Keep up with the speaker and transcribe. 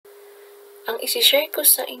Ang isi-share ko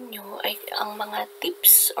sa inyo ay ang mga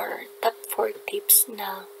tips or top 4 tips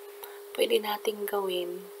na pwede nating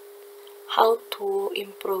gawin how to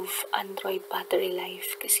improve Android battery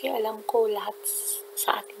life. Kasi alam ko lahat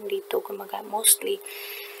sa atin dito, mostly,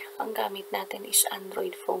 ang gamit natin is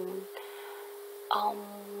Android phone.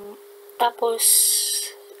 Tapos,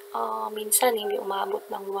 minsan hindi umabot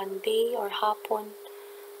ng 1 day or hapon,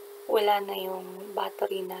 wala na yung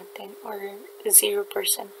battery natin or 0%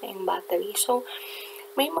 na yung battery. So,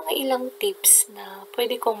 may mga ilang tips na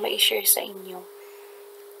pwede kong ma-share sa inyo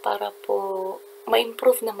para po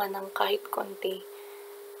ma-improve naman ng kahit konti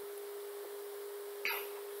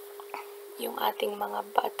yung ating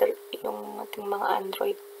mga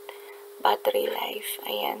Android battery life.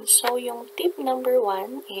 Ayan. So, yung tip number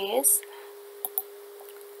 1 is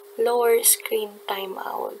lower screen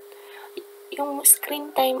timeout. Yung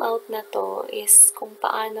screen timeout na to is kung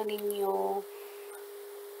paano ninyo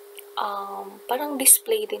parang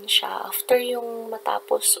display din siya after yung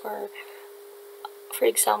matapos, or for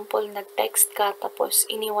example, nag-text ka tapos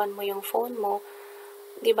iniwan mo yung phone mo,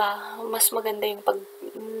 'di ba? Mas maganda yung pag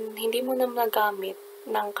hindi mo na nagamit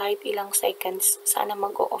ng kahit ilang seconds, sana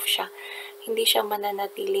mag-o-off siya. Hindi siya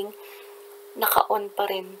mananatiling naka-on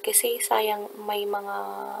pa rin. Kasi sayang, may mga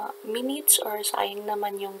minutes or sayang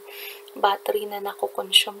naman yung battery na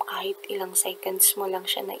nakukonsume kahit ilang seconds mo lang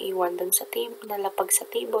siya naiwan dun sa nalapag sa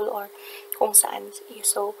table or kung saan.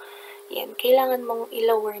 So, yan. Kailangan mong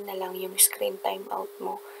i-lower na lang yung screen timeout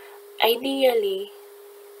mo. Ideally,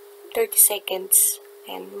 30 seconds.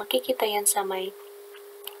 And makikita yan sa may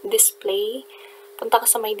display. Punta ka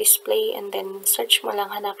sa may display and then search mo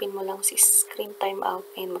lang, hanapin mo lang si screen timeout.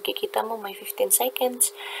 And makikita mo may 15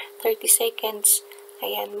 seconds, 30 seconds.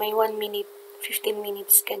 Ayan, may 1 minute, 15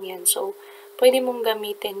 minutes, ganyan. So, pwede mong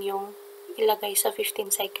gamitin yung ilagay sa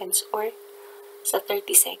 15 seconds or sa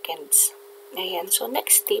 30 seconds. Ayan. So,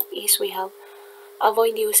 next tip is we have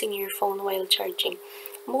avoid using your phone while charging.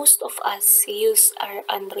 Most of us use our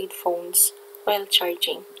Android phones while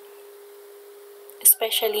charging.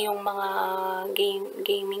 Especially yung mga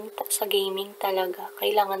sa gaming talaga,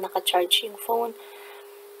 kailangan naka-charge yung phone.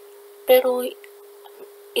 Pero,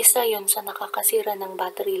 isa yon sa nakakasira ng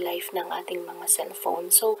battery life ng ating mga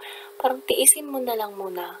cellphone. So, parang tiisin mo na lang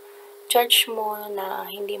muna. Charge mo na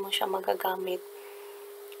hindi mo siya magagamit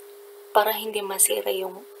para hindi masira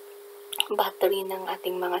yung battery ng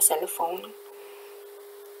ating mga cellphone.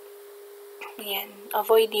 Ayan.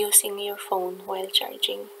 Avoid using your phone while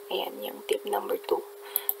charging. Ayan, yung tip number 2.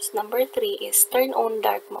 So, number 3 is turn on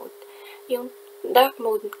dark mode. Yung dark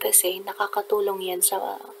mode kasi nakakatulong yan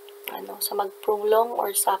sa sa mag-prolong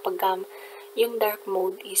or sa yung dark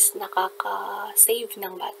mode is nakaka-save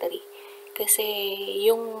ng battery. Kasi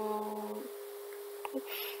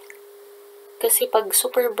pag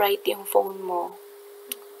super bright yung phone mo,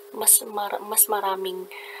 mas maraming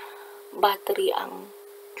battery ang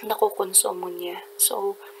nakukonsumo niya.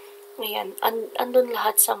 So, ayan, andun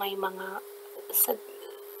lahat sa may mga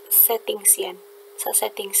settings yan. Sa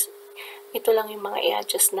settings, ito lang yung mga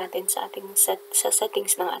i-adjust natin sa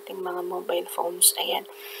settings ng ating mga mobile phones. Ayan.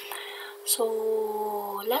 So,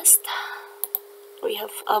 last, we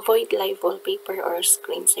have avoid live wallpaper or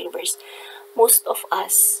screensavers. Most of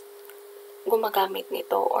us gumagamit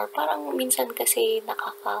nito, or parang minsan kasi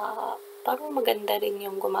parang maganda rin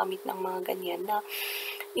yung gumamit ng mga ganyan na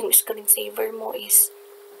yung screensaver mo is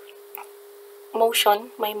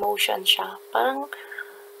may motion siya. Parang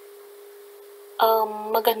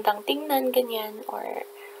magandang tingnan, ganyan, or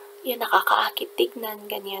yan, nakakaakit tignan,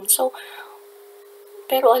 ganyan. So,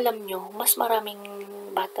 pero alam nyo, mas maraming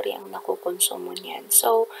battery ang nakukonsumo niyan.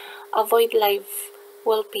 So, avoid live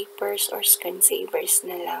wallpapers or screensavers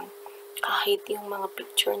na lang. Kahit yung mga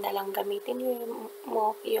picture na lang gamitin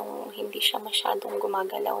mo, yung hindi siya masyadong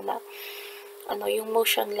gumagalaw na yung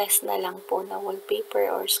motionless na lang po na wallpaper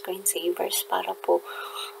or screensavers para po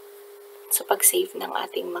sa pag-save ng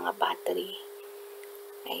ating mga battery.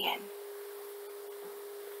 Ayan.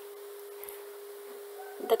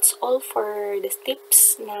 That's all for the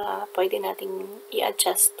tips na pwede nating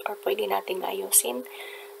i-adjust or pwede nating ayusin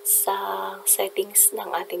sa settings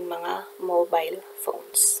ng ating mga mobile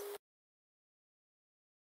phones.